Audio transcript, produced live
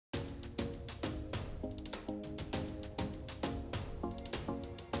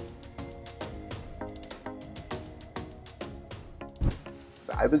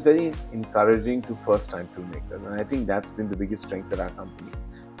I was very encouraging to first-time filmmakers, and I think that's been the biggest strength at our company.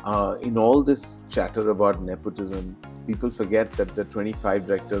 In all this chatter about nepotism, people forget that the 25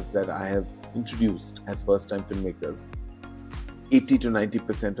 directors that I have introduced as first-time filmmakers, 80 to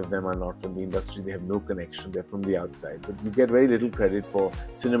 90% of them are not from the industry. They have no connection. They're from the outside. But you get very little credit for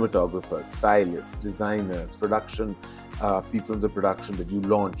cinematographers, stylists, designers, production, people in the production that you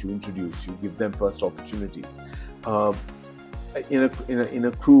launch, you introduce, you give them first opportunities. In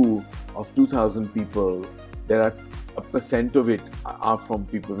a crew of 2,000 people, there are a percent of it are from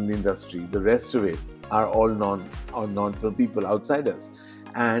people in the industry. The rest of it are all non-film people, outsiders.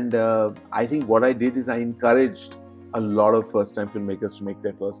 And I think what I did is I encouraged a lot of first-time filmmakers to make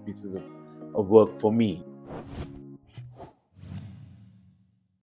their first pieces of work for me.